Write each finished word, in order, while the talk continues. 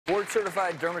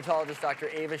Board-certified dermatologist Dr.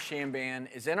 Ava Shamban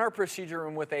is in our procedure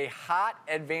room with a hot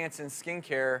advance in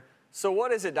skincare. So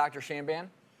what is it, Dr. Shamban?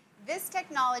 This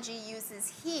technology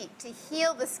uses heat to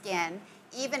heal the skin,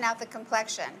 even out the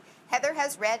complexion. Heather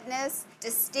has redness,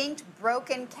 distinct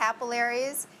broken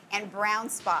capillaries, and brown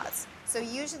spots. So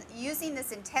using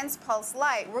this intense pulse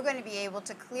light, we're going to be able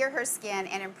to clear her skin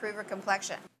and improve her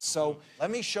complexion. So let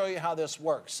me show you how this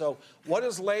works. So what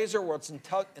is laser? Well, it's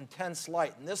intense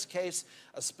light. In this case,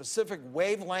 a specific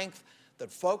wavelength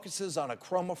that focuses on a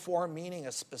chromophore, meaning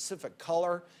a specific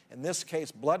color, in this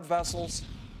case, blood vessels.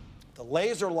 The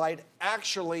laser light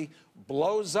actually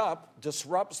blows up,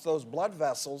 disrupts those blood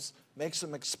vessels, makes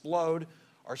them explode.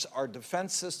 Our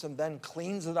defense system then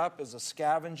cleans it up as a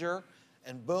scavenger,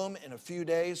 and boom, in a few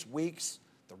days, weeks,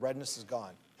 the redness is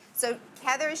gone. So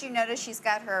Heather, as you notice, she's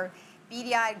got her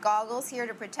beady-eyed goggles here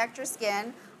to protect her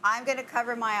skin. I'm going to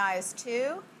cover my eyes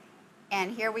too,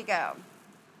 and here we go.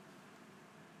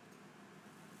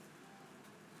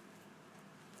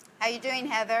 How you doing,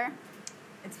 Heather?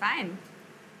 It's fine.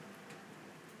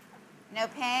 No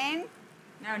pain?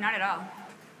 No, not at all.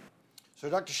 So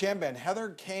Dr. Shamban,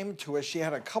 Heather came to us. She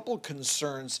had a couple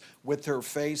concerns with her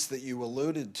face that you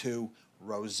alluded to,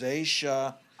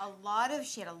 rosacea.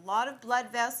 She had a lot of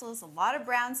blood vessels, a lot of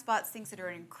brown spots, things that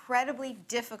are incredibly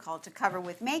difficult to cover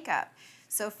with makeup.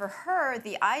 So for her,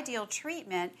 the ideal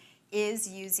treatment is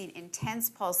using intense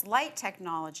pulse light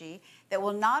technology that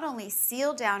will not only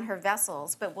seal down her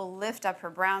vessels, but will lift up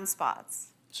her brown spots.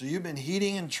 So you've been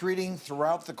heating and treating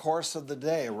throughout the course of the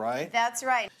day, right? That's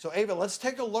right. So Ava, let's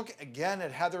take a look again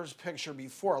at Heather's picture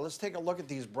before. Let's take a look at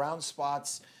these brown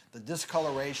spots, the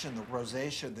discoloration, the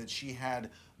rosacea that she had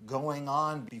going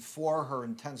on before her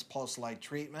intense pulse light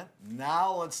treatment.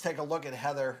 Now let's take a look at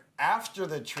Heather after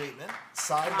the treatment,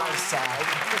 side by side.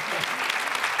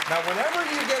 Now, whenever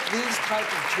you get these type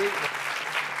of treatments,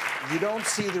 you don't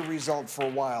see the result for a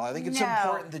while. I think it's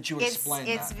important that you explain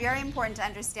that. It's very important to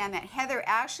understand that Heather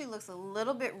actually looks a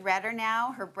little bit redder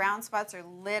now. Her brown spots are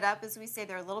lit up, as we say.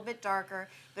 They're a little bit darker.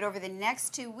 But over the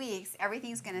next 2 weeks,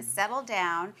 everything's going to settle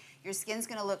down. Your skin's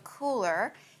going to look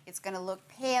cooler. It's going to look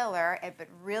paler, but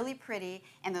really pretty,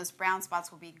 and those brown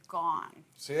spots will be gone.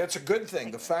 See, that's a good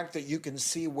thing. The fact that you can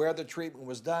see where the treatment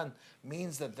was done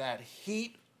means that that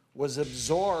heat was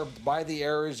absorbed by the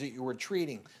areas that you were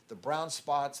treating. The brown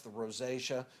spots, the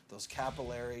rosacea, those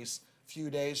capillaries, few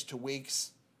days to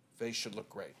weeks, face should look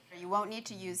great. You won't need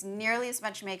to use nearly as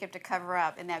much makeup to cover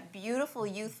up, and that beautiful,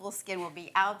 youthful skin will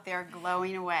be out there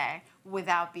glowing away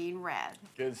without being red.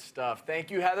 Good stuff.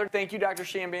 Thank you, Heather. Thank you, Dr.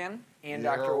 Shamban and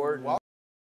Dr. Orton.